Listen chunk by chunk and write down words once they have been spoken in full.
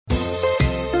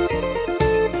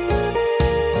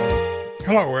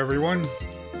Hello, everyone.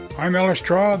 I'm Ellis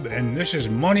Traub, and this is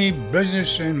Money,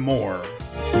 Business, and More.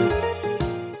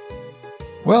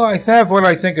 Well, I have what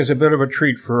I think is a bit of a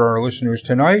treat for our listeners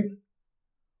tonight.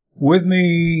 With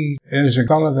me is a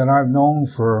fellow that I've known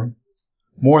for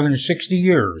more than 60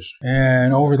 years.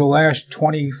 And over the last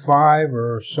 25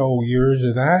 or so years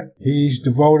of that, he's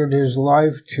devoted his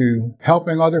life to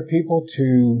helping other people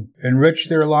to enrich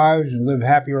their lives and live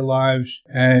happier lives.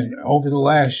 And over the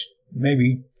last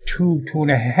maybe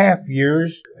 2.5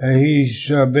 years, he's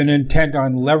been intent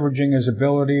on leveraging his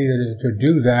ability to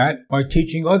do that by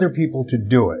teaching other people to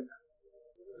do it.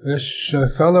 This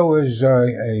fellow is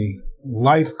a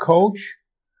life coach.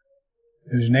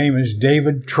 His name is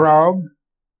David Traub,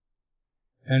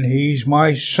 and he's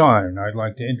my son. I'd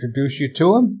like to introduce you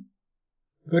to him.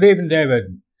 Good evening,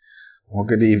 David. Well,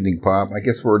 good evening, Pop. I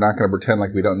guess we're not going to pretend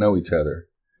like we don't know each other.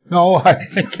 No, I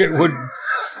think it would...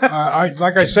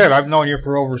 like I said, I've known you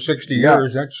for over 60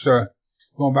 years. That's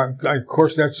going back. Of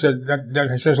course, that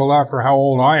says a lot for how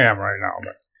old I am right now.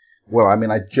 But. Well, I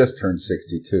mean, I just turned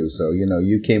 62, so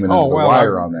you came in under the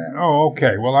wire on that. Oh,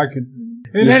 okay. Well, I could.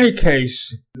 In any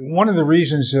case, one of the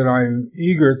reasons that I'm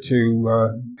eager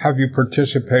to have you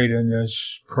participate in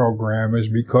this program is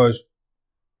because,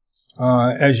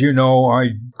 as you know,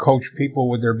 I coach people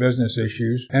with their business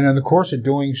issues. And in the course of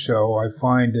doing so, I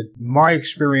find that my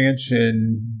experience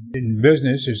in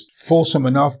business is fulsome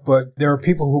enough, but there are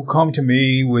people who come to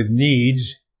me with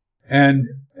needs. And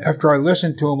after I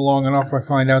listen to them long enough, I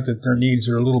find out that their needs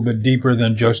are a little bit deeper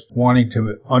than just wanting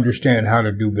to understand how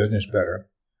to do business better.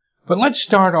 But let's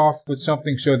start off with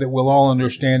something so that we'll all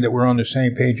understand that we're on the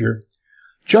same page here.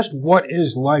 Just what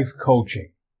is life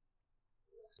coaching?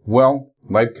 Well,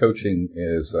 life coaching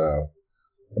is a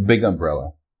big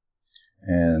umbrella.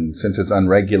 And since it's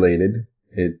unregulated,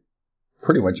 it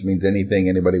pretty much means anything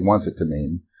anybody wants it to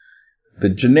mean. The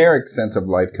generic sense of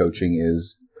life coaching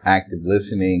is active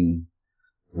listening,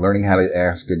 learning how to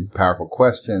ask good, powerful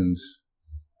questions,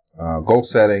 goal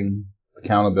setting,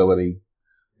 accountability.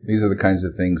 These are the kinds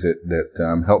of things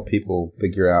that help people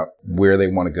figure out where they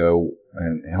want to go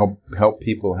and help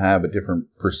people have a different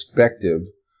perspective.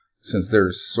 Since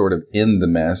they're sort of in the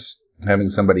mess, having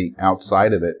somebody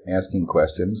outside of it asking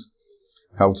questions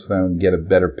helps them get a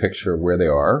better picture of where they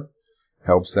are,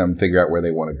 helps them figure out where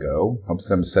they want to go, helps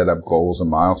them set up goals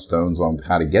and milestones on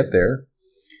how to get there,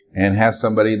 and has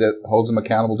somebody that holds them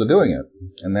accountable to doing it.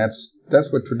 And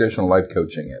that's what traditional life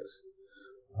coaching is.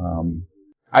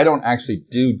 I don't actually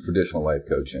do traditional life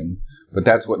coaching, but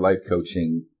that's what life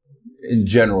coaching in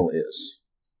general is.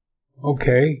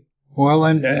 Okay. Well,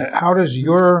 and how does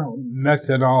your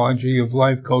methodology of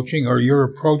life coaching or your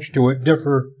approach to it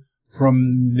differ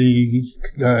from the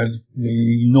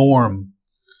norm?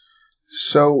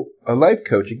 So a life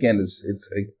coach, again, it's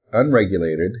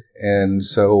unregulated, and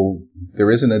so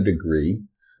there isn't a degree.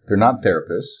 They're not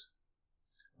therapists.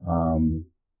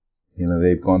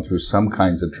 They've gone through some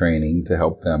kinds of training to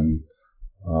help them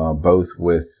both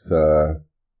with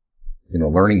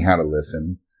learning how to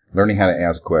listen, learning how to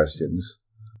ask questions.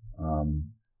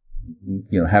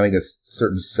 Having a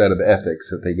certain set of ethics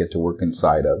that they get to work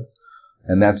inside of.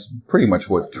 And that's pretty much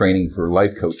what training for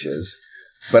life coach is.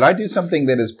 But I do something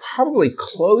that is probably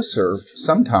closer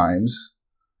sometimes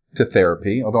to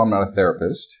therapy, although I'm not a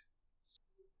therapist.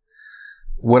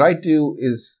 What I do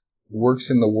works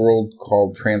in the world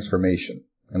called transformation.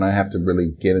 And I have to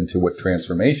really get into what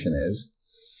transformation is.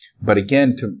 But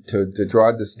again, to draw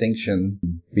a distinction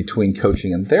between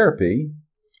coaching and therapy,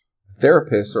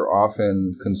 therapists are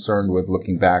often concerned with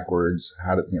looking backwards,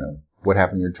 what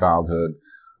happened in your childhood,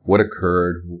 what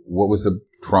occurred, what was the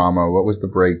trauma, what was the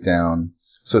breakdown.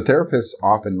 So therapists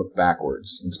often look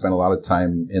backwards and spend a lot of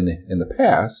time in the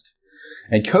past.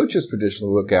 And coaches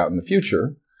traditionally look out in the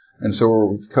future. And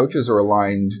so coaches are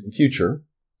aligned future.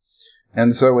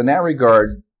 And so in that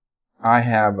regard, I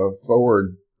have a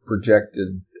forward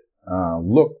projected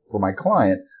look for my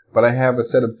client, but I have a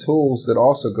set of tools that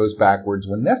also goes backwards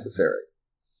when necessary.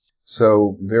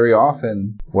 So very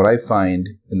often what I find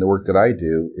in the work that I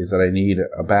do is that I need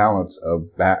a balance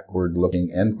of backward looking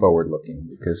and forward looking,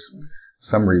 because for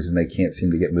some reason they can't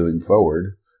seem to get moving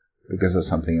forward because of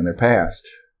something in their past.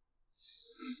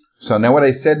 So now what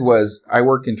I said was I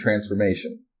work in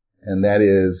transformation, and that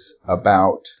is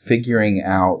about figuring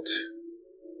out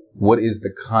what is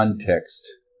the context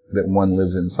that one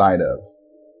lives inside of.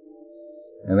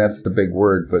 And that's the big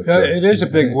word, but... it is a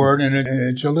big word, and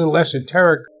it's a little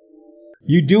esoteric.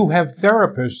 You do have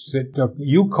therapists that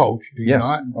you coach, do you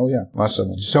not? Oh, yeah. Lots of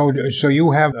them. So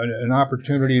you have an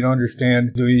opportunity to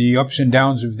understand the ups and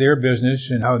downs of their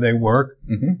business and how they work.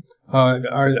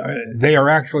 Mm-hmm. They are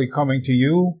actually coming to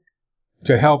you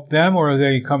to help them, or are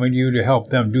they coming to you to help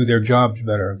them do their jobs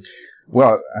better?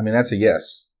 Well, I mean, that's a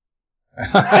yes.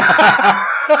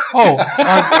 Oh,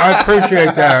 I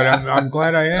appreciate that. I'm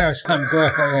glad I asked.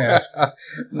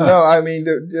 No, I mean,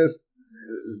 just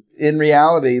in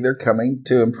reality, they're coming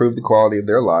to improve the quality of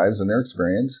their lives and their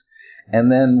experience.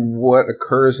 And then what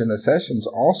occurs in the sessions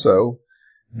also,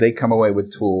 they come away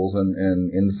with tools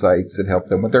and insights that help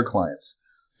them with their clients.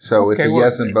 So it's a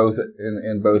yes in both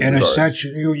regards. In a sense,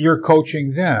 you're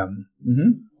coaching them.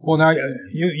 Mm-hmm. Well, now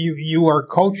you are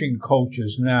coaching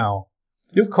coaches now.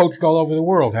 You've coached all over the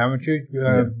world, haven't you?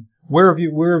 Yeah. Where have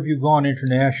you gone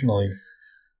internationally?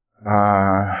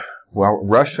 Well,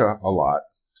 Russia a lot.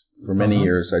 For many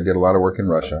years, I did a lot of work in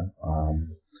Russia.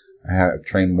 I have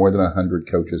trained more than 100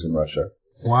 coaches in Russia.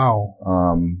 Wow.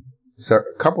 So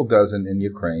a couple dozen in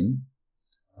Ukraine.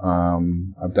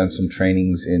 I've done some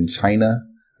trainings in China.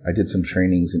 I did some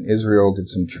trainings in Israel. Did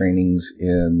some trainings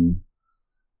in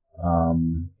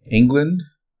England.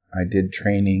 I did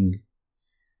training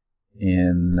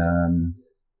in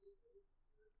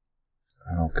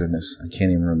oh goodness, I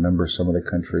can't even remember some of the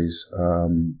countries.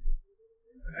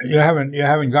 You haven't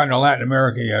gotten to Latin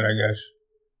America yet, I guess.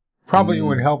 Probably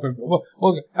would help it.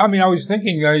 Well, I mean, I was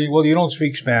thinking, well, you don't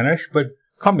speak Spanish, but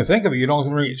come to think of it, you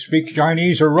don't really speak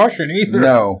Chinese or Russian either.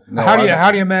 No. How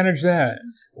do you manage that?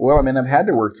 Well, I mean, I've had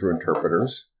to work through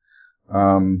interpreters.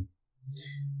 That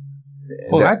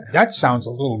sounds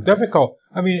a little difficult.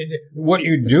 I mean, what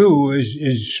you do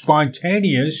is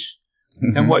spontaneous,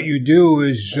 and what you do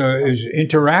is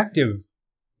interactive.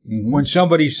 Mm-hmm. When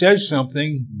somebody says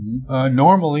something,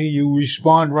 normally you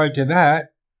respond right to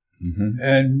that,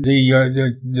 and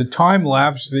the time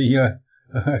lapse, the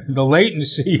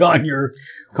latency on your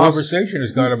conversation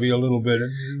has got to be a little bit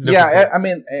difficult. Yeah, I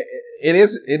mean, it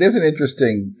is an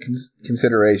interesting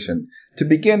consideration. To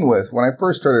begin with, when I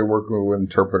first started working with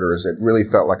interpreters, it really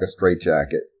felt like a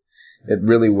straitjacket. It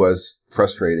really was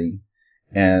frustrating.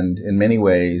 And in many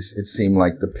ways, it seemed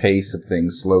like the pace of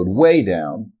things slowed way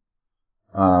down.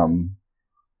 And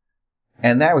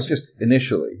that was just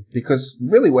initially. Because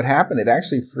really what happened, it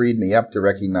actually freed me up to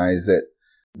recognize that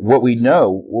what we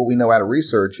know out of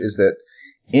research is that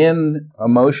in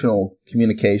emotional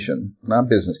communication, not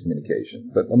business communication,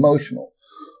 but emotional,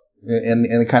 and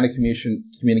the kind of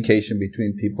communication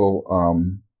between people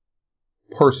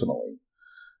personally,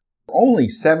 only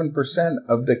 7%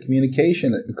 of the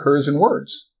communication occurs in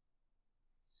words.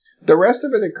 The rest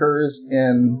of it occurs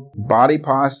in body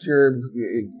posture,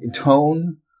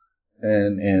 tone,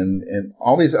 and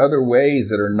all these other ways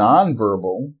that are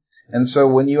nonverbal. And so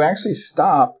when you actually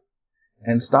stop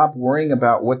worrying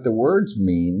about what the words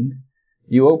mean,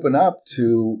 you open up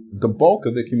to the bulk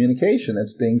of the communication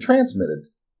that's being transmitted.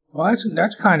 Well,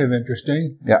 that's kind of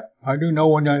interesting. Yeah. I do know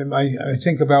when I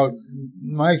think about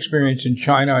my experience in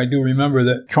China, I do remember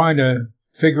that trying to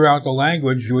figure out the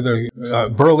language with a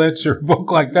Berlitz or book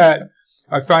like that,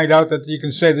 I find out that you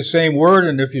can say the same word,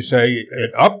 and if you say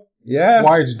it up,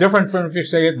 why it's different from if you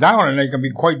say it down, and they can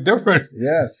be quite different.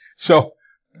 Yes. So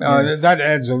that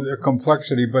adds a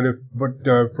complexity. But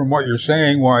from what you're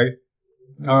saying, why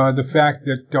the fact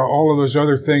that all of those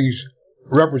other things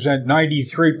represent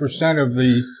 93% of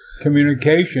the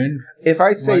communication. If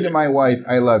I say to my wife,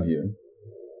 I love you,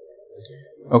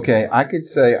 okay, I could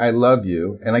say I love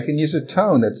you, and I can use a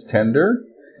tone that's tender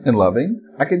and loving.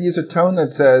 I could use a tone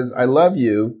that says I love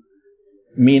you,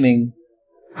 meaning,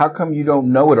 how come you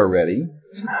don't know it already?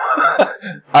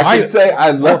 I could say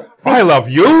I love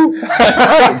you.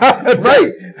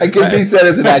 Right. It can be said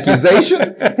as an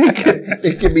accusation.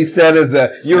 It can be said as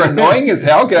you're annoying as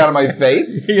hell, get out of my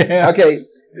face. Yeah. Okay.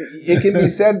 It can be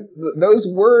said, those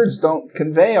words don't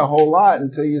convey a whole lot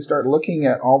until you start looking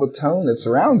at all the tone that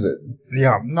surrounds it.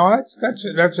 Yeah, no, that's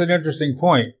an interesting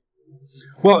point.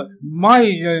 Well,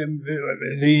 the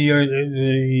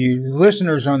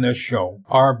listeners on this show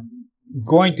are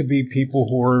going to be people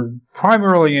who are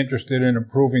primarily interested in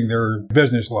improving their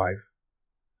business life.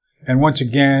 And once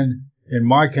again, in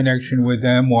my connection with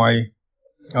them, I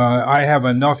have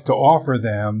enough to offer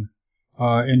them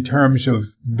in terms of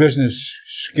business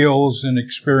skills and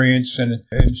experience and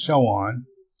so on.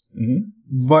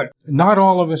 Mm-hmm. But not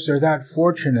all of us are that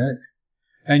fortunate,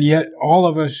 and yet all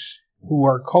of us who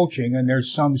are coaching, and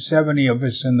there's some 70 of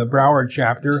us in the Broward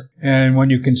chapter, and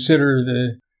when you consider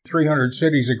the 300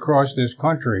 cities across this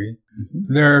country,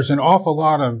 there's an awful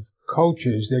lot of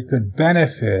coaches that could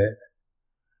benefit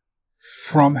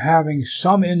from having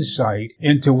some insight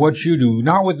into what you do,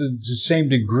 not with the same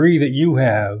degree that you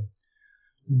have,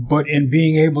 but in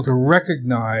being able to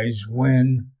recognize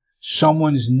when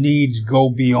someone's needs go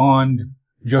beyond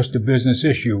just a business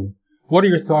issue. What are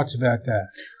your thoughts about that?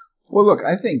 Well, look,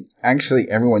 I think actually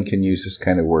everyone can use this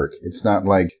kind of work. It's not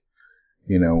like,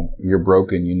 you're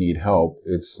broken, you need help.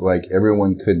 It's like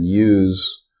everyone could use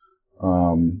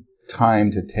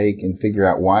time to take and figure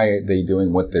out why they're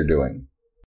doing what they're doing.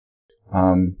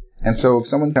 And so if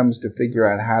someone comes to figure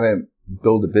out how to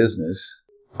build a business,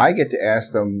 I get to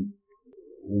ask them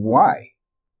why.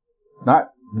 Not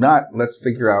let's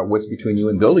figure out what's between you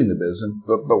and building the business,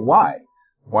 but why?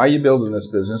 Why are you building this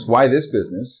business? Why this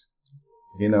business?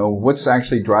 What's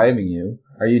actually driving you?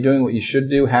 Are you doing what you should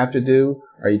do, have to do?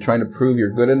 Are you trying to prove you're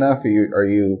good enough? Are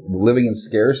you living in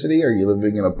scarcity? Are you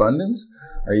living in abundance?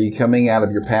 Are you coming out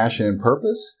of your passion and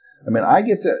purpose? I mean, I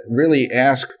get to really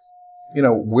ask,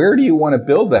 where do you want to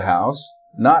build the house?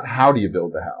 Not how do you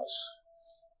build the house?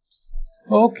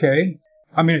 Okay.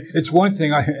 I mean, it's one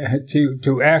thing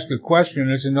to ask a question.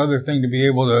 It's another thing to be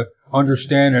able to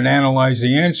understand and analyze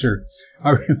the answer.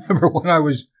 I remember when I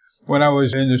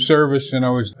was in the service and I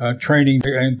was training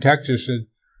in Texas.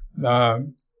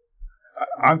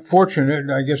 I'm fortunate,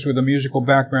 I guess, with a musical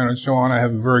background and so on. I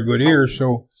have a very good ear.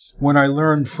 So when I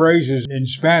learned phrases in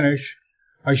Spanish,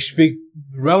 I speak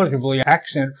relatively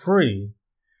accent-free.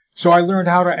 So I learned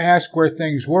how to ask where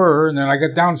things were. And then I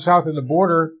got down south of the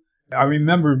border. I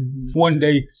remember one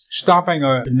day stopping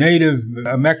a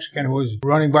Mexican who was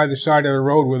running by the side of the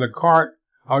road with a cart.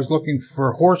 I was looking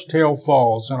for Horsetail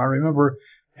Falls, and I remember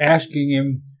asking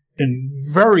him in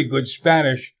very good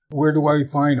Spanish, where do I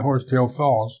find Horsetail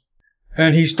Falls?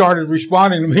 And he started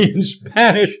responding to me in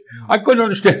Spanish. I couldn't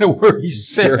understand a word he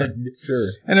said. Sure.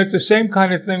 And it's the same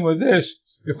kind of thing with this.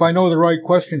 If I know the right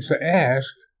questions to ask,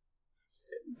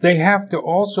 they have to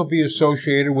also be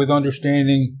associated with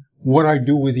understanding what I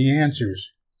do with the answers.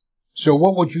 So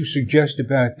what would you suggest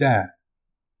about that?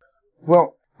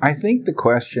 Well, I think the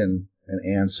question and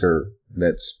answer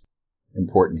that's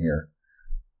important here,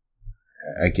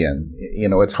 again,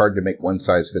 it's hard to make one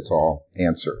size fits all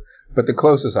answer, but the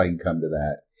closest I can come to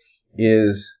that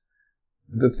is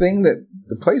the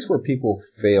place where people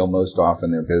fail most often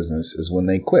in their business is when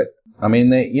they quit. I mean,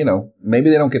 maybe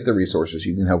they don't get the resources.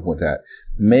 You can help them with that.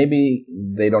 Maybe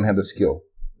they don't have the skill.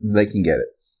 They can get it.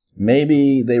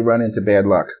 Maybe they run into bad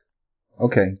luck.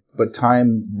 Okay, but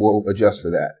time will adjust for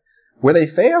that. Where they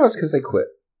fail is because they quit.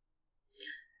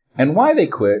 And why they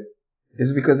quit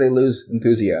is because they lose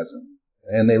enthusiasm,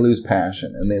 and they lose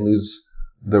passion, and they lose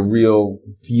the real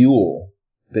fuel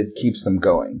that keeps them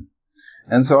going.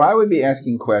 And so I would be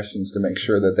asking questions to make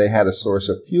sure that they had a source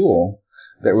of fuel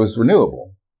that was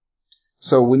renewable.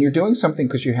 So when you're doing something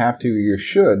because you have to or you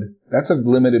should, that's a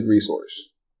limited resource.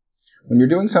 When you're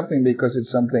doing something because it's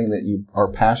something that you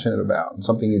are passionate about and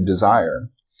something you desire,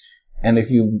 and if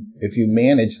you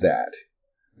manage that,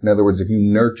 in other words, if you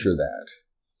nurture that,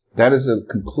 that is a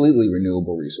completely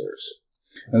renewable resource.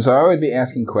 And so I would be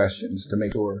asking questions to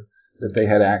make sure that they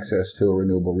had access to a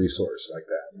renewable resource like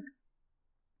that.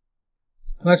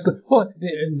 Well, that's good. Well,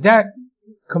 that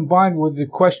combined with the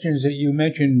questions that you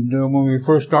mentioned when we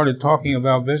first started talking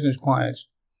about business clients,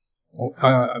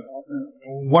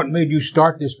 what made you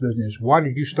start this business? Why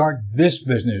did you start this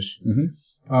business? Mm-hmm.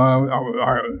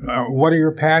 What are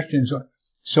your passions?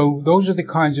 So those are the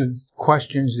kinds of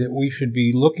questions that we should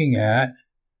be looking at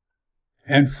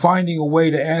and finding a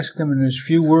way to ask them in as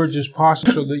few words as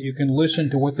possible so that you can listen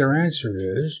to what their answer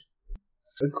is.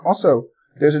 Also,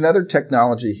 there's another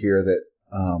technology here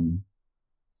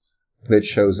that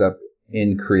shows up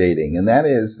in creating, and that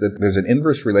is that there's an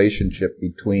inverse relationship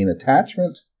between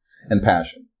attachment and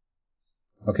passion.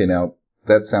 Okay, now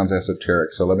that sounds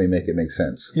esoteric, so let me make it make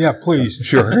sense. Yeah, please.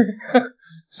 Sure.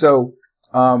 So,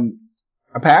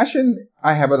 a passion,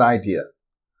 I have an idea.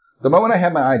 The moment I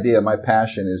have my idea, my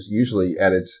passion is usually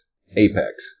at its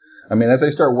apex. I mean, as I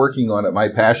start working on it, my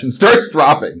passion starts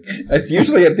dropping. It's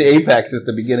usually at the apex at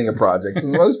the beginning of projects,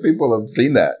 and most people have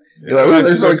seen that.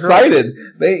 They're so excited.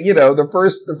 They,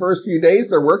 the first few days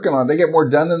they're working on it, they get more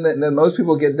done than most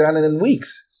people get done in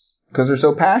weeks because they're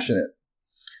so passionate.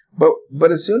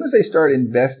 But as soon as they start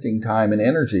investing time and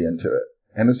energy into it,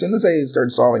 and as soon as they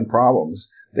start solving problems,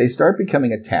 they start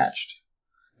becoming attached.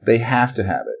 They have to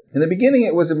have it. In the beginning,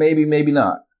 it was a maybe, maybe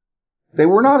not. They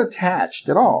were not attached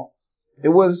at all. It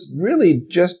was really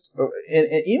just,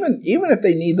 even if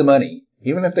they need the money,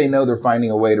 even if they know they're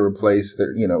finding a way to replace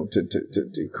their,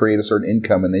 to create a certain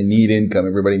income, and they need income,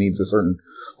 everybody needs a certain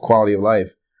quality of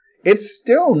life. It's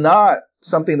still not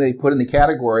something they put in the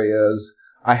category as,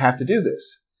 I have to do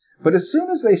this. But as soon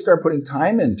as they start putting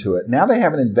time into it, now they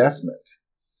have an investment.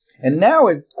 And now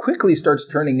it quickly starts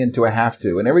turning into a have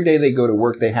to. And every day they go to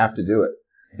work, they have to do it.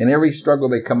 And every struggle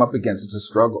they come up against, it's a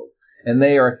struggle. And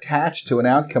they are attached to an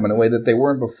outcome in a way that they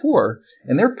weren't before.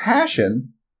 And their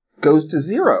passion goes to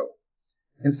zero.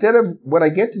 Instead of what I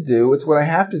get to do, it's what I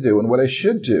have to do and what I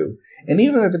should do. And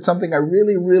even if it's something I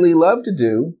really, really love to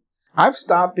do, I've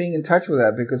stopped being in touch with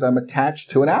that because I'm attached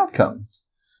to an outcome.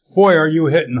 Boy, are you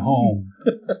hitting home.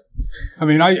 I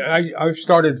mean, I've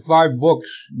started 5 books.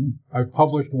 I've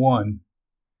published 1.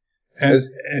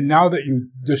 And now that you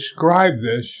describe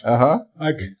this,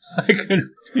 I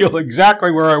can feel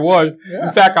exactly where I was. Yeah.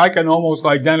 In fact, I can almost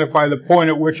identify the point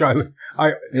at which I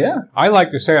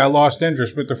like to say I lost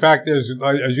interest, but the fact is,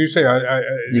 as you say,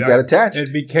 you got attached.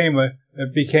 It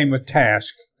became a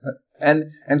task.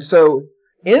 And so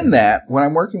in that, when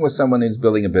I'm working with someone who's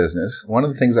building a business, one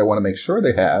of the things I want to make sure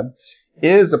they have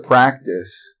is a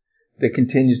practice that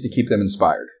continues to keep them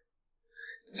inspired.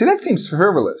 See, that seems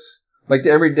frivolous. Like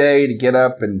every day to get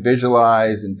up and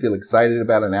visualize and feel excited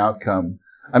about an outcome.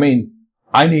 I mean,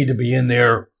 I need to be in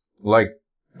there like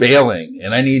bailing,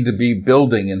 and I need to be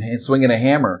building and swinging a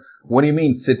hammer. What do you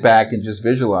mean sit back and just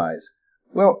visualize?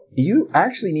 Well, you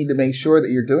actually need to make sure that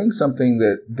you're doing something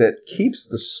that keeps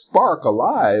the spark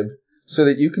alive so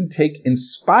that you can take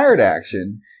inspired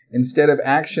action instead of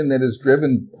action that is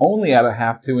driven only out of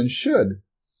have to and should.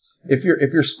 If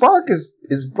your spark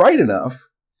is bright enough,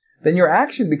 then your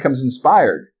action becomes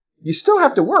inspired. You still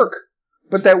have to work,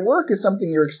 but that work is something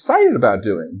you're excited about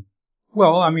doing.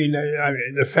 Well, I mean,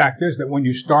 the fact is that when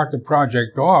you start the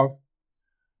project off,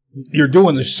 you're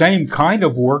doing the same kind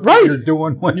of work that you're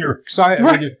doing when you're excited.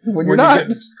 Right. When you're not.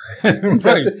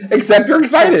 Except you're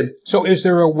excited. So is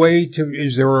there a way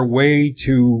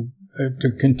to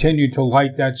continue to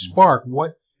light that spark?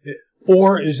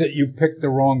 Or is it you picked the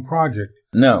wrong project?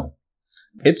 No.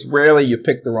 It's rarely you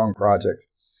pick the wrong project.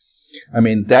 I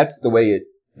mean, that's the way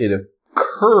it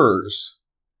occurs.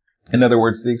 In other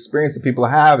words, the experience that people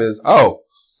have is, oh,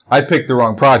 I picked the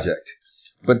wrong project.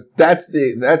 But that's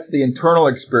the internal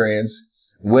experience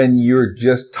when you're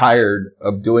just tired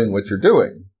of doing what you're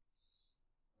doing.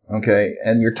 Okay?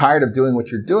 And you're tired of doing what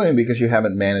you're doing because you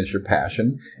haven't managed your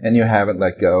passion and you haven't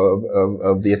let go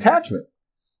of the attachment.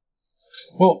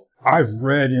 Well, I've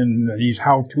read in these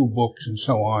how-to books and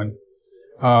so on,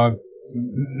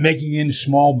 making in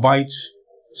small bites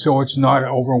so it's not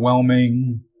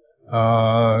overwhelming.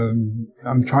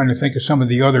 I'm trying to think of some of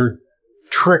the other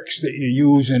tricks that you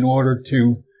use in order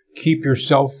to keep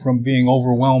yourself from being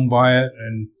overwhelmed by it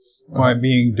and by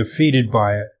being defeated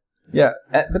by it. Yeah,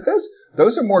 but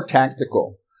those are more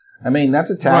tactical. I mean, that's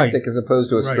a tactic as opposed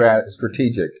to a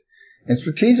strategic. And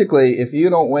strategically, if you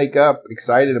don't wake up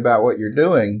excited about what you're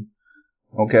doing,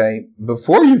 okay,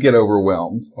 before you get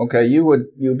overwhelmed, okay, it would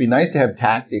be nice to have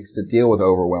tactics to deal with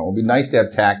overwhelm. It would be nice to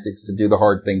have tactics to do the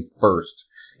hard thing first.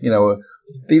 You know,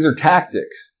 these are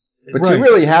tactics, but you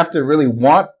really have to really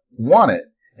want it.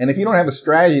 And if you don't have a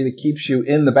strategy that keeps you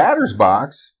in the batter's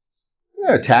box,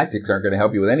 tactics aren't going to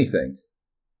help you with anything.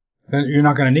 Then you're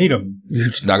not going to need them. You're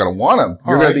just not going to want them.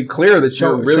 You're going to be clear that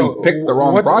you really picked the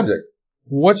wrong project.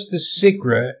 What's the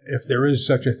secret, if there is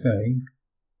such a thing,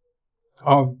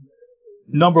 of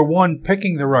number one,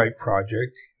 picking the right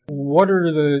project? What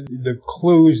are the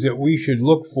clues that we should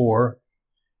look for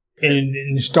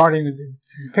in starting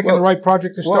picking the right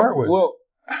project to start with? Well,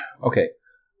 okay.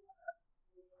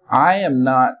 I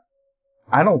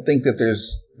don't think that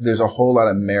there's a whole lot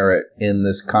of merit in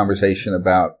this conversation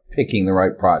about picking the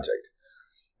right project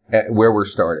at where we're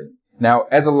starting. Now,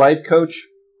 as a life coach,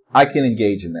 I can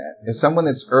engage in that. If someone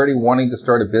that's already wanting to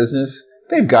start a business,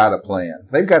 they've got a plan.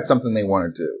 They've got something they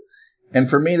want to do. And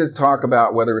for me to talk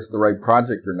about whether it's the right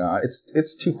project or not,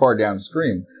 it's too far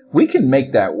downstream. We can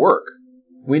make that work.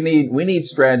 We need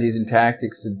strategies and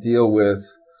tactics to deal with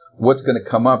what's going to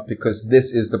come up because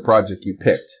this is the project you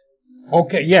picked.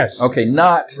 Okay, yes. Okay,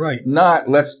 not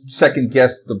let's second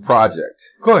guess the project.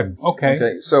 Good, okay.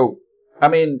 Okay, so, I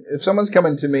mean, if someone's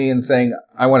coming to me and saying,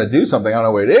 I want to do something, I don't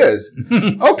know what it is.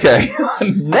 Okay,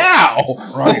 now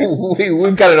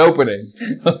we've got an opening.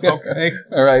 Okay.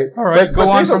 All right. But go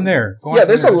on from there.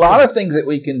 There's a lot of things that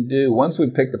we can do once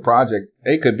we've picked the project.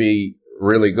 It could be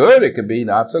really good. It could be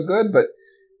not so good. But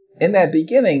in that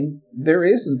beginning, there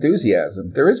is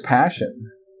enthusiasm. There is passion.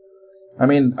 I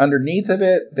mean, underneath of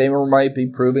it, they might be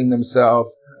proving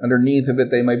themselves. Underneath of it,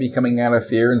 they might be coming out of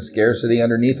fear and scarcity.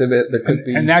 Underneath of it, there could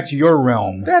be... And that's your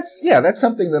realm. That's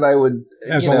something that I would...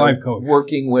 As a life coach.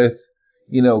 Working with,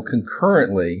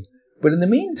 concurrently. But in the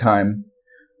meantime,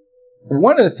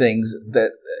 one of the things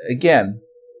that, again,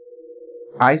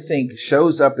 I think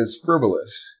shows up as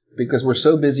frivolous, because we're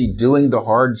so busy doing the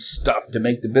hard stuff to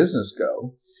make the business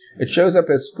go, it shows up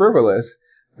as frivolous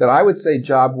that I would say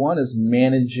job one is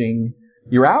managing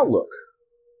your outlook.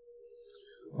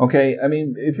 Okay, I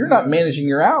mean, if you're not managing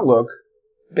your outlook,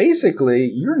 basically,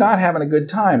 you're not having a good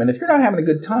time. And if you're not having a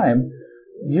good time,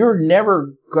 you're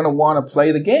never going to want to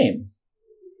play the game.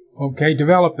 Okay,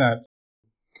 develop that.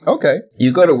 Okay.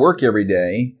 You go to work every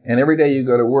day, and every day you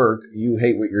go to work, you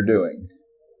hate what you're doing.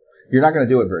 You're not going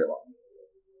to do it very long.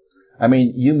 I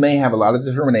mean, you may have a lot of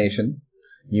determination,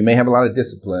 you may have a lot of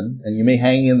discipline, and you may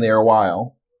hang in there a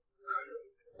while,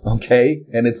 okay?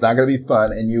 And it's not going to be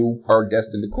fun, and you are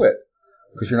destined to quit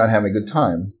because you're not having a good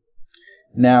time.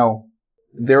 Now,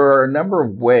 there are a number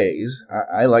of ways.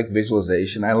 I like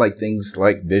visualization. I like things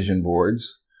like vision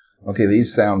boards. Okay,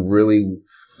 these sound really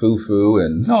foo-foo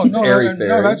and airy-fairy.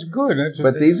 No, that's good.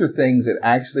 But these are things that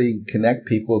actually connect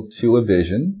people to a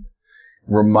vision,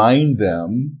 remind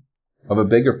them of a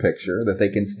bigger picture that they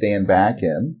can stand back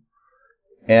in.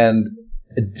 And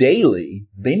daily,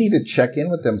 they need to check in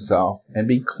with themselves and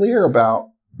be clear about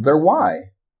their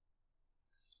why.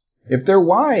 If their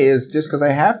why is just because I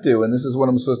have to and this is what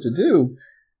I'm supposed to do,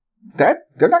 that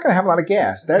they're not going to have a lot of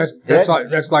gas. That's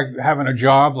like having a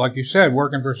job, like you said,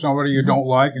 working for somebody you don't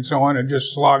like and so on, and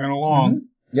just slogging along.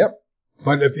 Mm-hmm. Yep.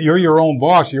 But if you're your own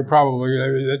boss, you're probably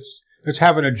that's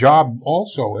having a job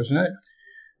also, isn't it?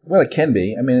 Well, it can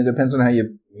be. I mean, it depends on how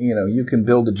you can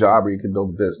build a job or you can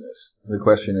build a business. The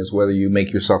question is whether you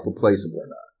make yourself replaceable or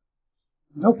not.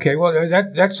 Okay, well,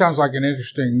 that sounds like an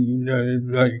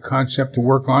interesting concept to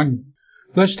work on.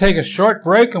 Let's take a short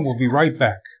break and we'll be right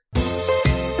back.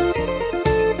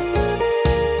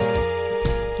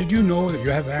 Did you know that you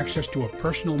have access to a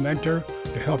personal mentor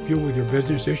to help you with your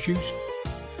business issues?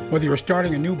 Whether you're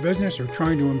starting a new business or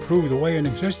trying to improve the way an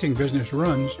existing business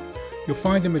runs, you'll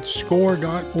find them at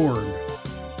SCORE.org.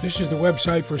 This is the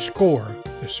website for SCORE,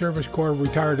 the Service Corps of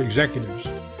Retired Executives.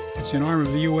 It's an arm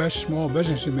of the U.S. Small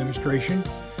Business Administration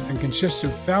and consists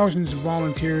of thousands of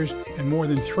volunteers in more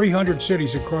than 300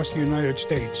 cities across the United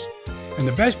States. And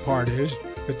the best part is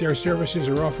that their services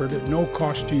are offered at no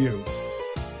cost to you.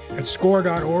 At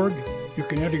SCORE.org, you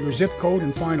can enter your zip code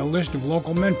and find a list of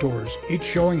local mentors, each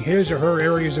showing his or her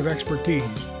areas of expertise,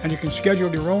 and you can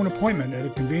schedule your own appointment at a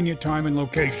convenient time and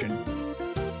location.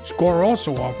 SCORE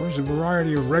also offers a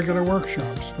variety of regular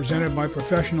workshops presented by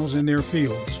professionals in their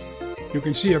fields. You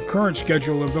can see a current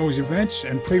schedule of those events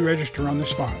and pre-register on the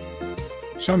spot.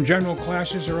 Some general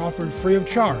classes are offered free of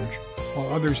charge,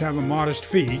 while others have a modest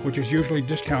fee, which is usually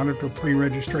discounted for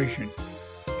pre-registration.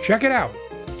 Check it out.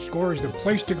 SCORE is the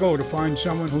place to go to find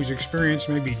someone whose experience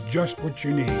may be just what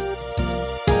you need.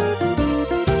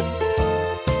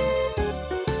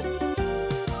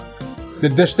 The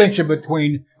distinction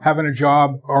between having a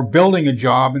job or building a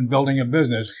job and building a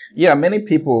business. Yeah, many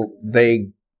people, they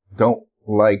don't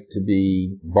like to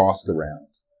be bossed around.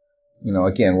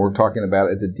 Again, we're talking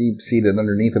about at the deep-seated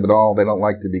underneath of it all, they don't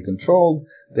like to be controlled.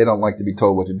 They don't like to be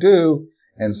told what to do.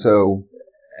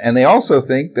 And they also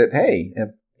think that, hey,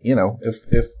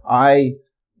 if I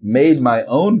made my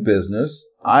own business,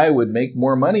 I would make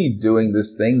more money doing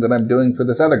this thing than I'm doing for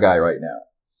this other guy right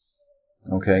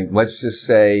now. Okay, let's just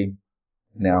say,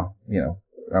 now,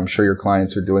 I'm sure your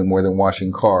clients are doing more than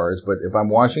washing cars, but if I'm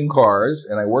washing cars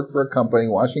and I work for a company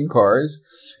washing cars,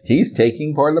 he's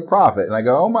taking part of the profit. And I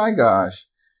go, oh my gosh,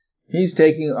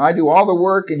 I do all the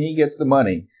work and he gets the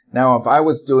money. Now, if I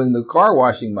was doing the car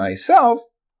washing myself,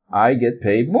 I get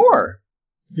paid more.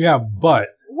 Yeah, but.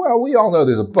 Well, we all know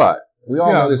there's a but. We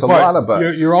all know there's a lot of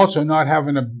buts. You're also not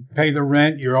having to pay the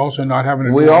rent. You're also not having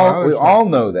to. We all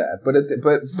know that,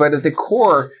 but at the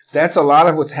core, that's a lot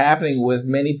of what's happening with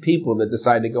many people that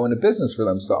decide to go into business for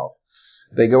themselves.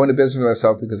 They go into business for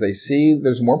themselves because they see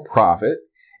there's more profit,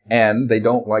 and they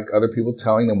don't like other people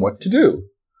telling them what to do.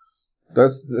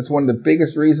 That's one of the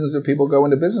biggest reasons that people go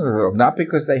into business for themselves. Not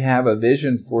because they have a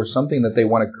vision for something that they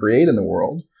want to create in the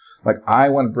world. Like, I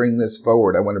want to bring this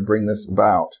forward. I want to bring this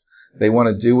about. They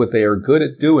want to do what they are good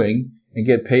at doing and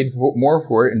get paid more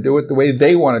for it and do it the way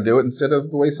they want to do it instead of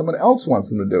the way someone else wants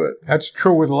them to do it. That's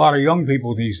true with a lot of young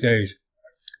people these days.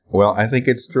 Well, I think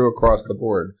it's true across the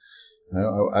board.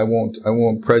 I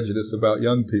won't prejudice about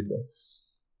young people.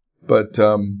 But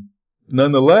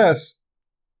nonetheless,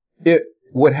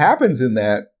 what happens in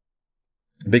that,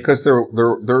 because they're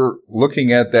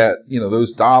looking at that,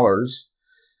 those dollars,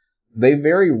 they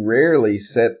very rarely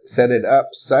set it up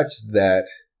such that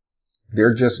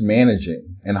they're just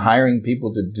managing and hiring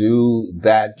people to do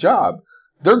that job.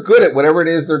 They're good at whatever it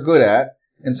is they're good at,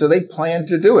 and so they plan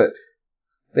to do it.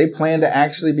 They plan to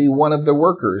actually be one of the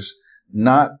workers.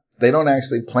 They don't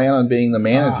actually plan on being the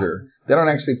manager. They don't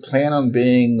actually plan on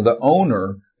being the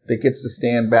owner that gets to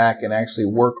stand back and actually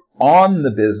work on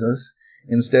the business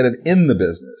instead of in the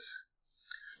business.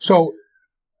 So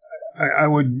I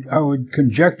would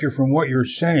conjecture from what you're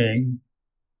saying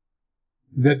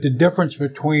that the difference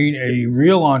between a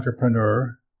real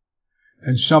entrepreneur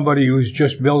and somebody who's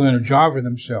just building a job for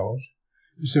themselves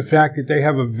is the fact that they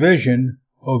have a vision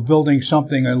of building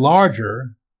something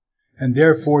larger, and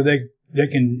therefore they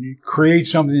can create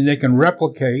something they can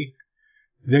replicate,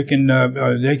 they can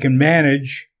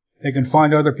manage, they can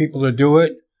find other people to do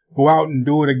it, go out and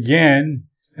do it again,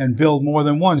 and build more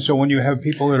than one. So when you have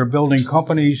people that are building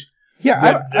companies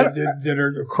that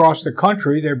are across the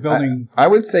country, they're building. I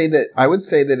would say that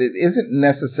it isn't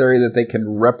necessary that they can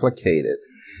replicate it.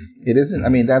 It isn't. I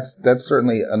mean, that's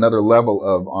certainly another level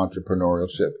of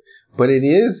entrepreneurship. But it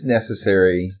is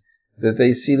necessary that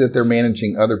they see that they're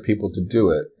managing other people to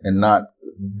do it and not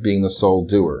being the sole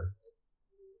doer.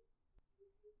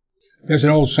 There's an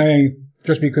old saying: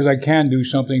 just because I can do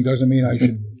something doesn't mean I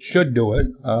should do it.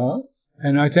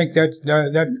 And I think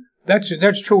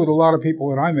that's true with a lot of people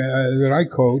that I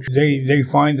coach. They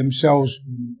find themselves,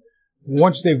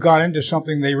 once they've got into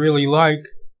something they really like,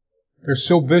 they're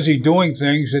so busy doing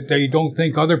things that they don't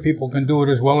think other people can do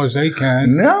it as well as they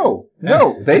can. No.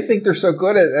 They think they're so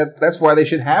good at it. That's why they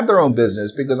should have their own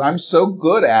business, because I'm so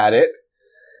good at it.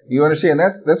 You understand?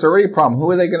 That's already a problem. Who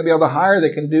are they going to be able to hire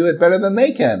that can do it better than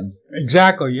they can?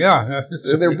 Exactly, yeah.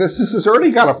 Their business has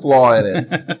already got a flaw in it.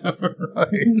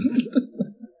 Right.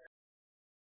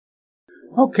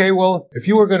 Okay, well, if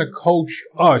you were going to coach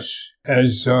us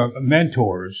as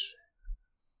mentors,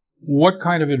 what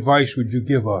kind of advice would you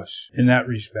give us in that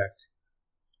respect?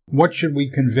 What should we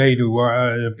convey to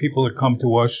the people that come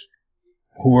to us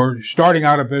who are starting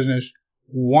out a business,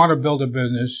 want to build a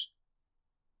business?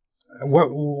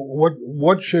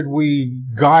 What should we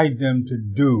guide them to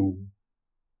do?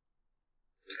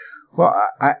 Well,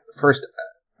 first,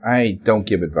 I don't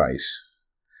give advice,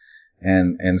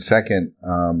 and second,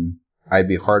 I'd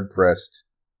be hard pressed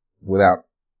without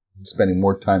spending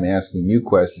more time asking you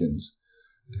questions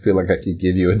to feel like I could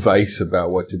give you advice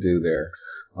about what to do there.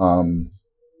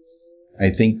 I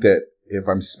think that if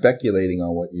I'm speculating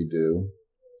on what you do,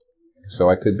 so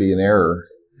I could be in error.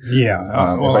 Yeah.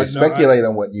 If I speculate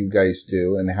on what you guys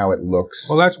do and how it looks.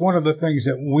 Well, that's one of the things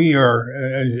that we are,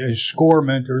 as SCORE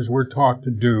mentors, we're taught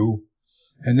to do,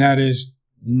 and that is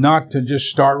not to just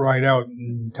start right out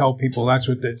and tell people that's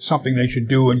something they should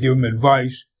do and give them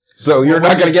advice. So you're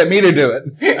not going to get me to do it.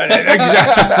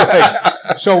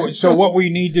 Exactly. So what we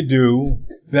need to do,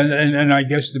 then, and I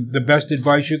guess the best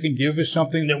advice you can give is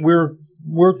something that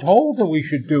we're told that we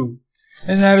should do,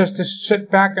 and that is to sit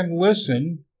back and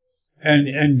listen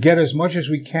and get as much as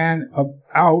we can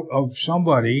out of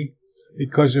somebody,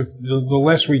 because if the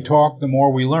less we talk, the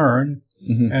more we learn,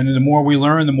 mm-hmm. and the more we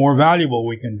learn, the more valuable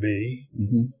we can be.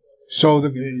 Mm-hmm. So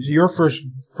your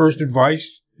first advice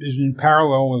is in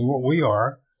parallel with what we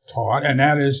are taught, and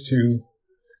that is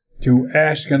to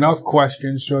ask enough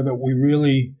questions so that we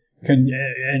really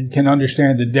can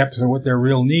understand the depth of what their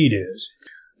real need is.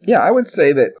 Yeah, I would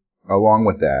say that along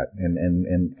with that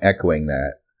and echoing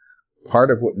that,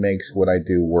 part of what makes what I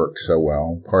do work so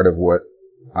well, part of what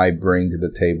I bring to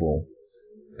the table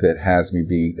that has me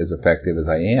be as effective as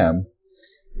I am,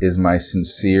 is my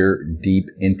sincere, deep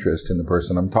interest in the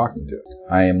person I'm talking to.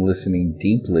 I am listening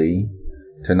deeply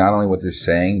to not only what they're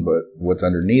saying, but what's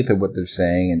underneath of what they're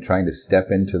saying, and trying to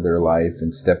step into their life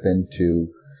and step into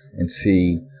and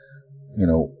see,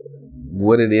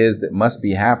 what it is that must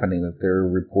be happening that they're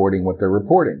reporting what they're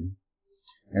reporting.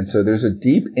 And so there's a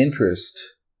deep interest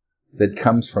that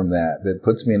comes from that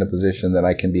puts me in a position that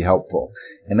I can be helpful.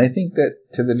 And I think that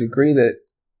to the degree that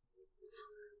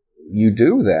you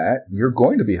do that, you're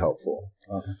going to be helpful.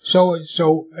 So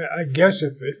I guess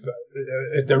if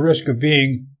at the risk of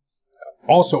being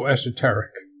also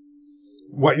esoteric,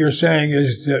 what you're saying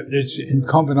is that it's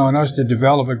incumbent on us to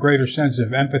develop a greater sense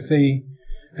of empathy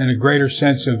and a greater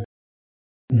sense of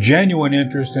genuine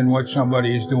interest in what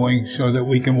somebody is doing, so that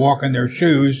we can walk in their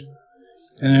shoes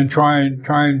and then try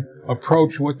and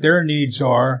approach what their needs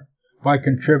are by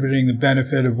contributing the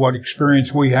benefit of what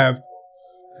experience we have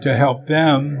to help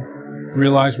them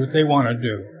realize what they want to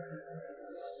do.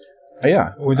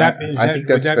 Yeah, I think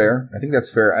that's fair. I think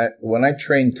that's fair. When I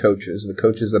train coaches, the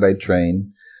coaches that I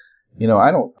train,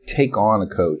 I don't take on a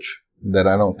coach that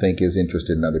I don't think is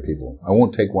interested in other people. I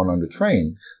won't take one on to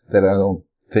train that I don't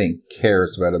think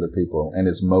cares about other people and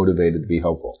is motivated to be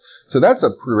helpful. So that's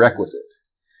a prerequisite.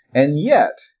 And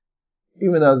yet,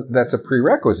 even though that's a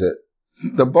prerequisite,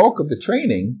 the bulk of the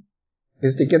training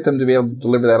is to get them to be able to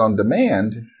deliver that on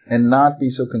demand and not be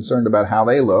so concerned about how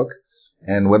they look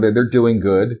and whether they're doing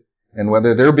good and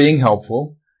whether they're being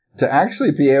helpful, to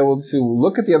actually be able to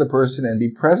look at the other person and be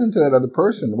present to that other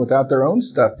person without their own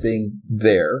stuff being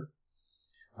there,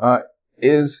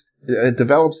 is a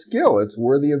developed skill. It's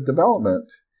worthy of development.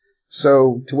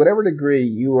 So to whatever degree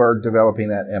you are developing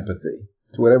that empathy,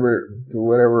 to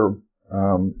whatever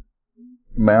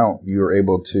amount you're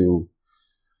able to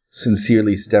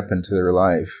sincerely step into their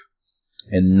life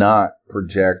and not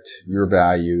project your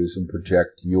values and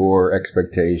project your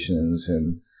expectations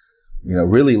and,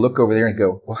 really look over there and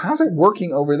go, well, how's it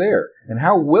working over there? And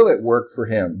how will it work for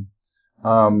him?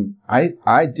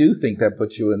 I do think that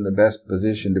puts you in the best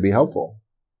position to be helpful.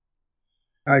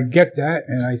 I get that,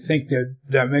 and I think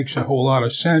that makes a whole lot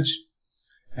of sense.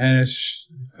 And it's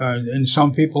in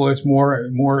some people it's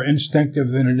more instinctive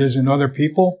than it is in other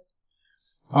people.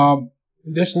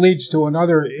 This leads to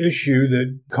another issue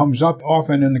that comes up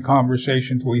often in the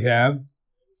conversations we have.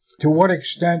 To what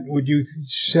extent would you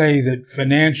say that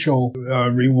financial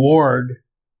reward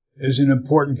is an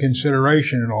important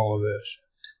consideration in all of this?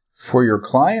 For your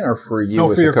client or for you as a coach?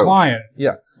 No, for your client.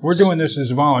 Yeah. We're doing this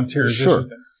as volunteers.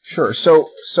 Sure.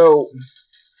 So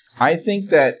I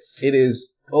think that it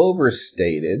is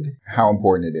overstated how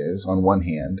important it is on one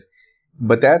hand,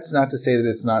 but that's not to say that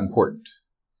it's not important.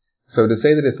 So to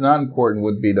say that it's not important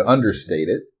would be to understate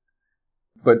it.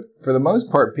 But for the most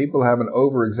part, people have an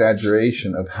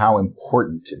over-exaggeration of how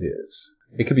important it is.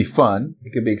 It could be fun.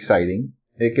 It could be exciting.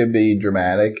 It could be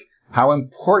dramatic. How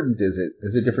important is it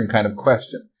is a different kind of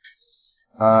question.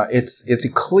 It's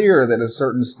clear that a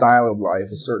certain style of life,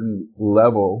 a certain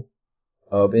level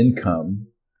of income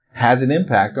has an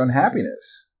impact on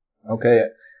happiness. Okay.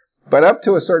 But up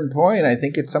to a certain point, I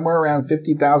think it's somewhere around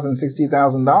 $50,000,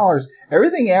 $60,000.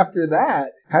 Everything after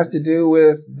that has to do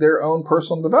with their own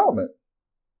personal development.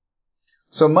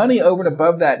 So money over and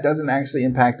above that doesn't actually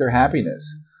impact their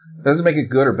happiness. It doesn't make it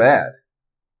good or bad.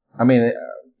 I mean,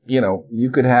 you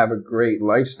could have a great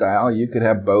lifestyle. You could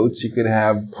have boats. You could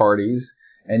have parties.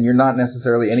 And you're not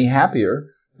necessarily any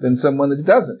happier than someone that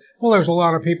doesn't. Well, there's a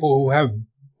lot of people who have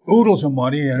oodles of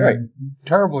money and right. are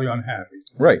terribly unhappy.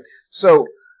 Right. So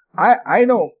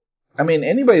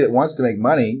anybody that wants to make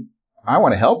money, I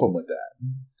want to help them with that.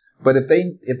 But if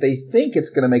they think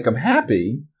it's going to make them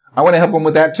happy, I want to help them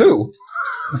with that too.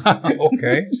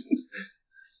 Okay.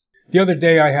 The other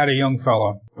day I had a young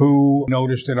fella who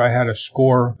noticed that I had a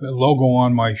SCORE logo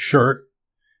on my shirt,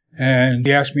 and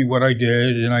he asked me what I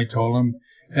did, and I told him.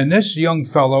 And this young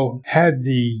fellow had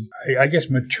the,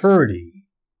 maturity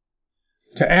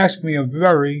to ask me a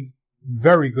very,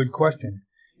 very good question.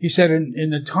 He said,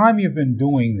 in the time you've been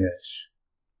doing this,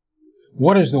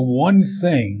 what is the one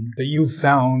thing that you've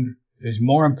found is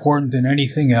more important than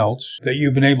anything else that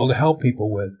you've been able to help people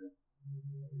with?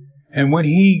 And when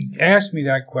he asked me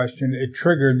that question, it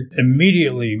triggered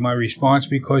immediately my response,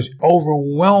 because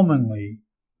overwhelmingly,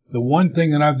 the one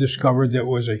thing that I've discovered that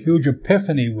was a huge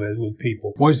epiphany with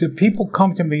people was that people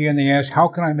come to me and they ask, how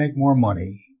can I make more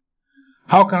money?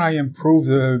 How can I improve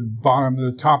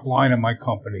the top line of my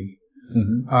company?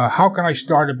 Mm-hmm. How can I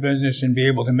start a business and be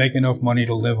able to make enough money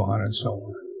to live on, and so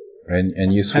on?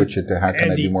 And you switch it to how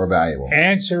can I be more valuable?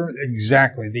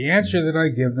 Exactly. The answer that I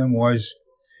give them was,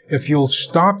 if you'll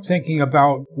stop thinking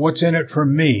about what's in it for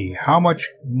me, how much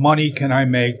money can I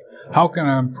make, how can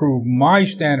I improve my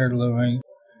standard of living,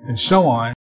 and so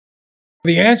on.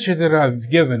 The answer that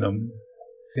I've given them,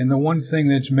 and the one thing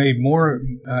that's made more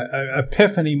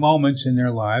epiphany moments in their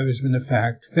lives, has been the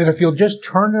fact that if you'll just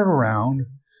turn it around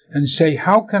and say,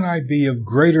 how can I be of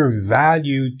greater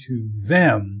value to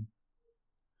them?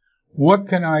 What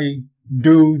can I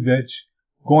do that's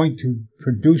going to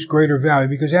produce greater value?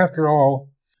 Because after all,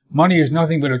 money is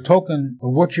nothing but a token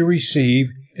of what you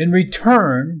receive in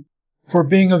return for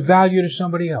being of value to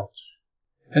somebody else.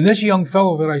 And this young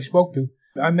fellow that I spoke to,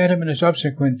 I met him in a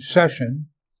subsequent session,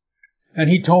 and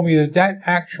he told me that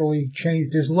actually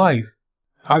changed his life.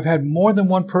 I've had more than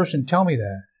one person tell me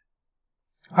that.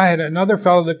 I had another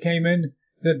fellow that came in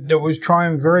that was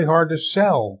trying very hard to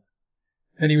sell.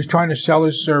 And he was trying to sell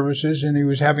his services, and he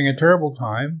was having a terrible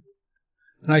time.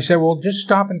 And I said, well, just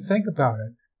stop and think about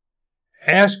it.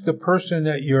 Ask the person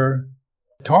that you're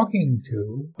talking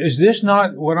to, is this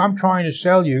not what I'm trying to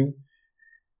sell you?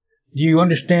 Do you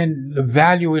understand the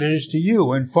value it is to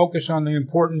you? And focus on the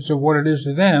importance of what it is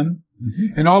to them.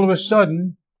 Mm-hmm. And all of a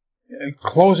sudden,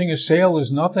 closing a sale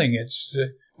is nothing. It's,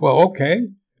 okay,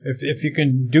 if you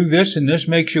can do this and this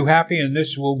makes you happy and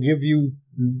this will give you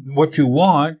what you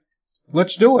want,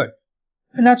 let's do it.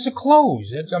 And that's a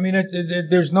close. It's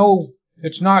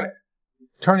not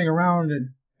turning around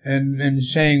and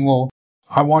saying, well,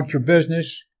 I want your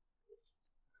business,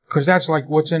 because that's like,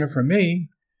 what's in it for me?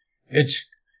 It's,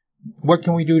 what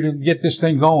can we do to get this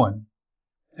thing going?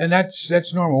 And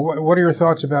that's normal. What are your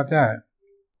thoughts about that?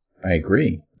 I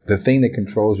agree. The thing that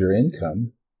controls your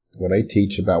income, what I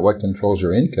teach about what controls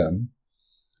your income,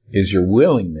 is your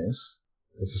willingness,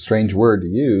 it's a strange word to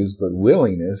use, but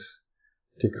willingness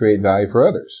to create value for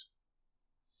others.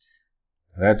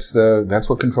 That's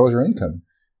what controls your income.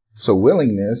 So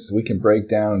willingness, we can break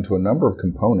down into a number of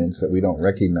components that we don't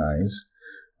recognize,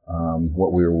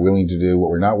 what we're willing to do, what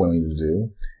we're not willing to do.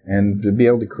 And to be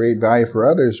able to create value for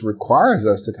others requires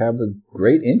us to have a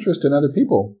great interest in other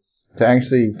people, to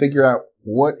actually figure out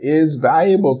what is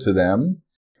valuable to them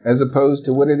as opposed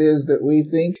to what it is that we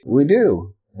think we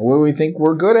do, what we think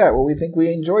we're good at, what we think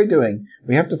we enjoy doing.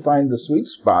 We have to find the sweet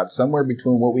spot somewhere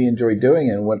between what we enjoy doing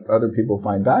and what other people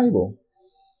find valuable.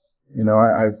 You know,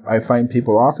 I find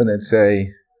people often that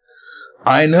say,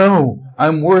 I know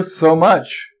I'm worth so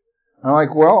much. I'm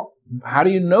like, well, how do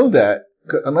you know that?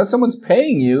 Unless someone's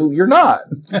paying you, you're not.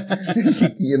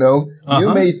 You know,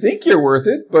 you may think you're worth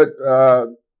it, but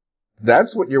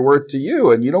that's what you're worth to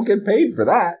you, and you don't get paid for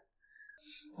that.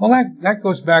 Well, that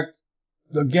goes back,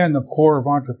 again, the core of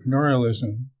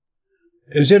entrepreneurialism.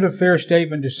 Is it a fair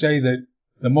statement to say that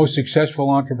the most successful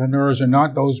entrepreneurs are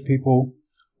not those people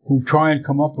who try and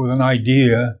come up with an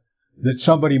idea that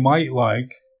somebody might like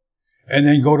and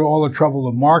then go to all the trouble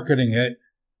of marketing it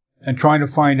and trying to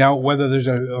find out whether there's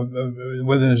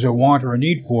a want or a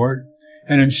need for it,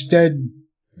 and instead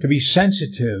to be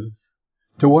sensitive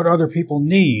to what other people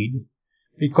need?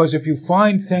 Because if you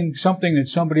find something that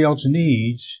somebody else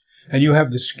needs, and you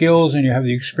have the skills and you have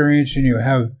the experience and you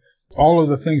have all of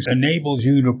the things that enables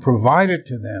you to provide it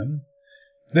to them,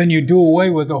 then you do away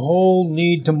with the whole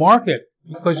need to market,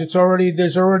 because there's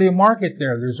already a market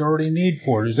there. There's already a need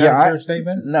for it. Is that a fair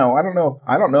statement? No, I don't know.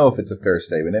 I don't know if it's a fair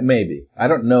statement. It may be. I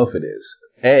don't know if it is.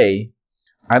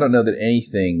 I don't know that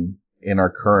anything in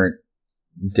our current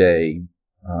day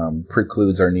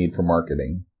precludes our need for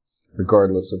marketing,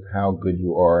 regardless of how good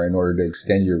you are. In order to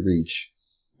extend your reach,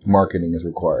 marketing is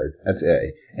required. That's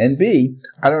A. And B,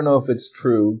 I don't know if it's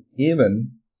true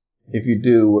even if you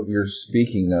do what you're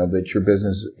speaking of, that your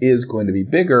business is going to be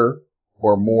bigger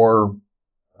or more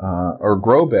or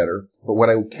grow better. But what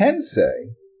I can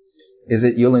say is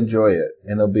that you'll enjoy it,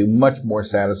 and it'll be much more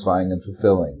satisfying and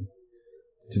fulfilling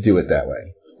to do it that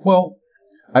way. Well,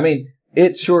 I mean,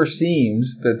 it sure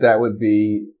seems that would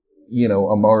be, you know,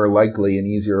 a more likely and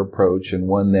easier approach, and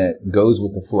one that goes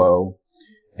with the flow,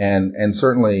 and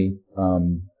certainly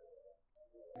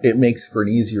it makes for an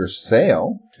easier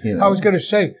sale. You know. I was going to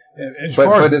say,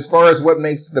 but as far as what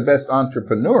makes the best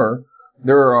entrepreneur,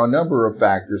 there are a number of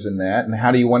factors in that, and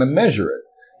how do you want to measure it?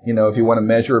 You know, if you want to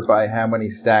measure it by how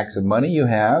many stacks of money you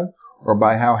have, or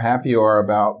by how happy you are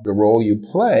about the role you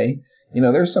play, you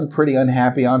know, there's some pretty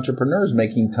unhappy entrepreneurs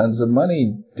making tons of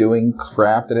money doing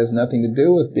crap that has nothing to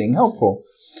do with being helpful.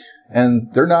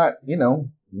 And they're not, you know,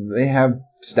 they have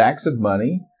stacks of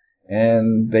money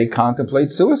and they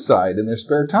contemplate suicide in their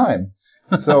spare time.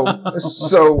 So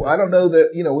I don't know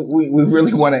that, you know, we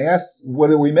really want to ask, what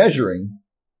are we measuring?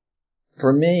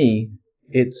 For me,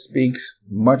 it speaks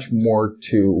much more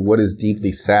to what is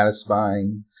deeply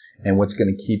satisfying and what's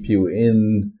going to keep you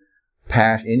in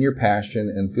your passion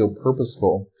and feel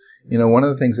purposeful. You know, one of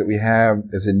the things that we have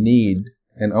as a need,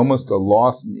 and almost a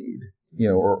lost need, you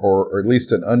know, or at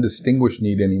least an undistinguished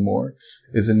need anymore,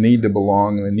 is a need to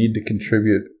belong and a need to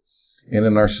contribute. And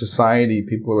in our society,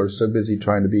 people are so busy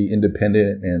trying to be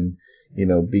independent and, you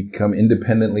know, become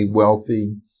independently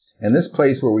wealthy. And this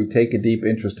place where we take a deep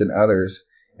interest in others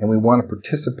and we want to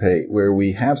participate, where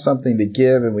we have something to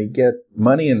give and we get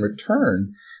money in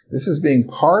return, this is being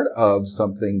part of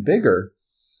something bigger.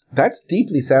 That's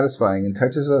deeply satisfying and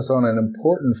touches us on an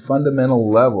important fundamental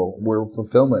level where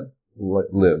fulfillment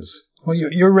lives. Well,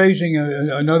 you're raising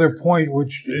another point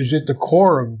which is at the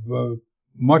core of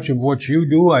much of what you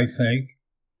do, I think,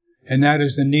 and that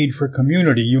is the need for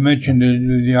community. You mentioned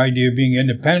the idea of being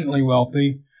independently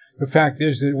wealthy. The fact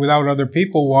is that without other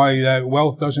people, why, that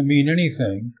wealth doesn't mean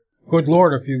anything. Good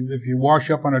Lord, if you wash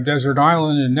up on a desert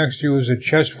island and next to you is a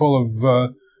chest full of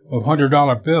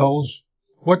 $100 bills,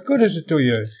 what good is it to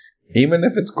you? Even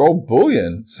if it's gold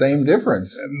bullion, same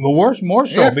difference. More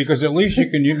so, because at least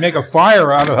you make a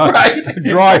fire out of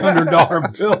dry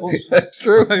 $100 bills. That's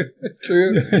true.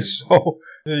 True. So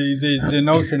the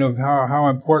notion of how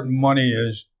important money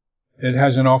is, it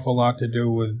has an awful lot to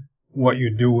do with what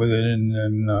you do with it.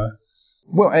 And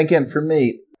well, again, for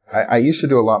me, I used to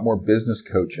do a lot more business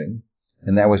coaching,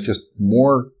 and that was just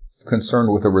more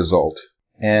concerned with the result.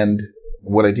 And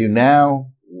what I do now,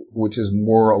 which is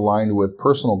more aligned with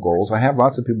personal goals. I have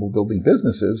lots of people building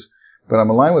businesses, but I'm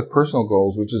aligned with personal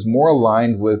goals, which is more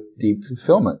aligned with deep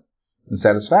fulfillment and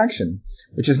satisfaction,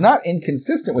 which is not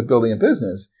inconsistent with building a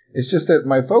business. It's just that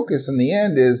my focus in the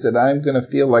end is that I'm going to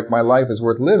feel like my life is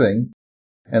worth living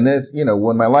And then,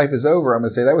 when my life is over, I'm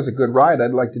going to say, that was a good ride.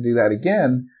 I'd like to do that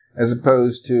again, as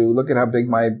opposed to look at how big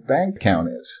my bank account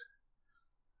is.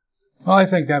 Well, I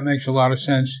think that makes a lot of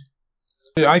sense.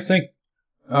 I think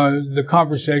the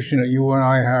conversation that you and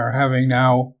I are having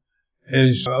now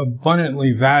is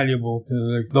abundantly valuable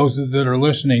to those that are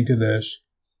listening to this.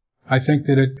 I think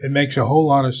that it makes a whole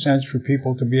lot of sense for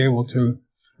people to be able to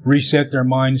reset their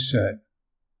mindset.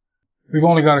 We've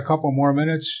only got a couple more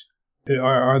minutes.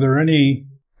 Are there any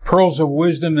pearls of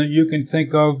wisdom that you can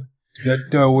think of that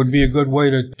would be a good way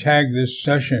to tag this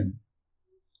session?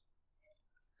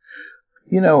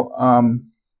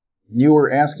 You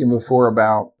were asking before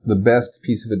about the best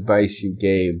piece of advice you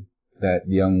gave that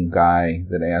young guy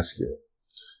that asked you,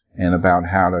 and about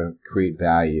how to create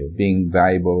value, being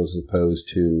valuable as opposed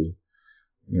to,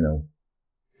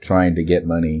 trying to get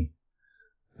money,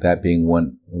 that being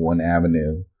one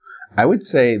avenue. I would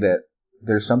say that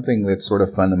there's something that's sort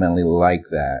of fundamentally like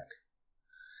that.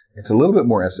 It's a little bit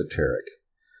more esoteric,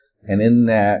 and in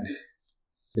that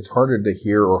it's harder to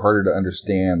hear or harder to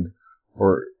understand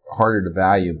or harder to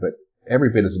value, but every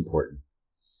bit is important.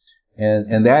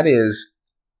 And that is,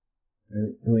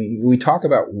 we talk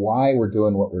about why we're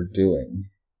doing what we're doing,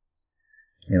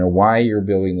 why you're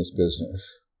building this business.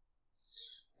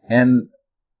 And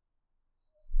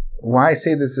why I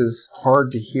say this is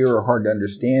hard to hear or hard to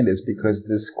understand is because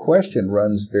this question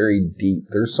runs very deep.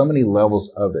 There's so many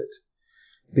levels of it.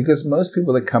 Because most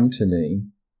people that come to me,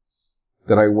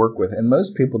 that I work with, and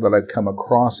most people that I've come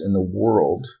across in the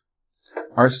world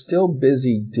are still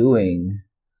busy doing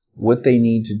what they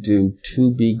need to do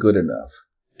to be good enough,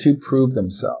 to prove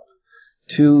themselves,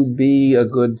 to be a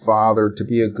good father, to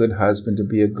be a good husband, to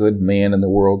be a good man in the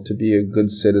world, to be a good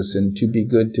citizen, to be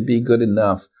good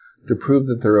enough, to prove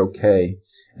that they're okay.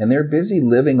 And they're busy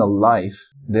living a life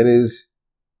that is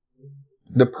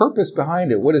the purpose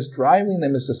behind it. What is driving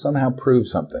them is to somehow prove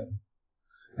something,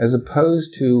 as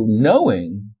opposed to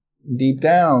knowing deep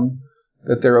down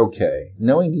that they're okay,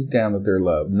 knowing deep down that they're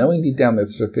loved, knowing deep down that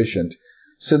it's sufficient,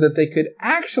 so that they could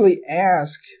actually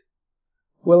ask,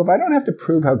 well, if I don't have to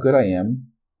prove how good I am,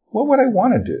 what would I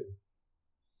want to do?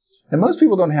 And most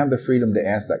people don't have the freedom to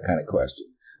ask that kind of question.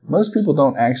 Most people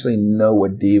don't actually know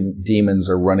what demons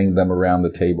are running them around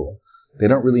the table. They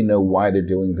don't really know why they're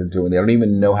doing what they're doing. They don't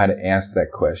even know how to ask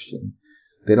that question.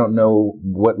 They don't know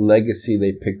what legacy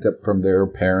they picked up from their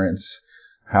parents,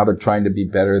 how they're trying to be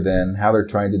better than, how they're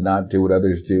trying to not do what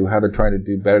others do, how they're trying to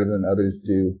do better than others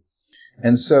do.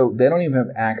 And so they don't even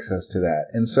have access to that.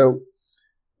 And so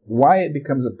why it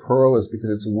becomes a pearl is because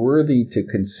it's worthy to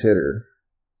consider.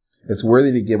 It's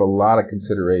worthy to give a lot of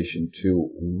consideration to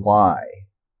why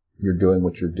you're doing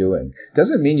what you're doing.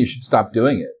 Doesn't mean you should stop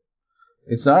doing it.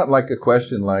 It's not like a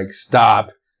question like stop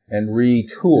and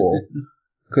retool,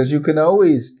 because you can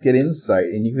always get insight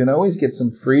and you can always get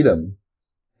some freedom.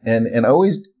 And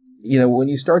always, when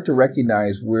you start to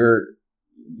recognize where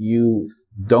you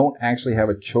don't actually have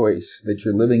a choice, that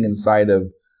you're living inside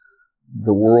of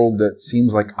the world that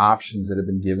seems like options that have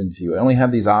been given to you. I only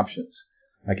have these options.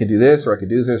 I could do this, or I could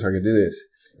do this, or I could do this.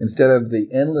 Instead of the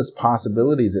endless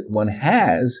possibilities that one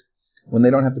has when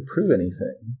they don't have to prove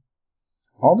anything.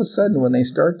 All of a sudden, when they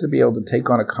start to be able to take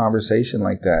on a conversation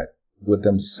like that with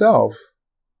themselves,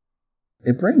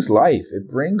 it brings life, it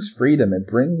brings freedom, it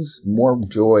brings more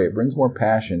joy, it brings more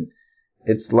passion.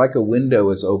 It's like a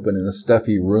window is open in a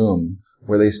stuffy room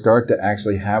where they start to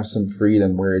actually have some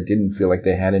freedom where it didn't feel like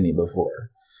they had any before.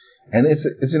 And it's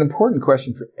an important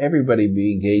question for everybody to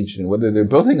be engaged in, whether they're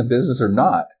building a business or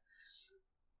not.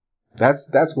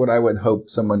 That's what I would hope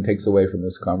someone takes away from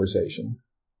this conversation.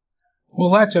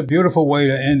 Well, that's a beautiful way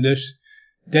to end this.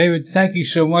 David, thank you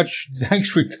so much. Thanks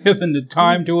for giving the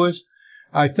time to us.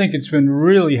 I think it's been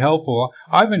really helpful.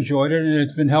 I've enjoyed it, and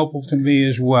it's been helpful to me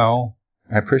as well.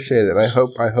 I appreciate it. I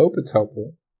hope it's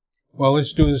helpful. Well,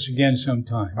 let's do this again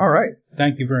sometime. All right.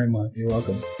 Thank you very much. You're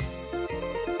welcome.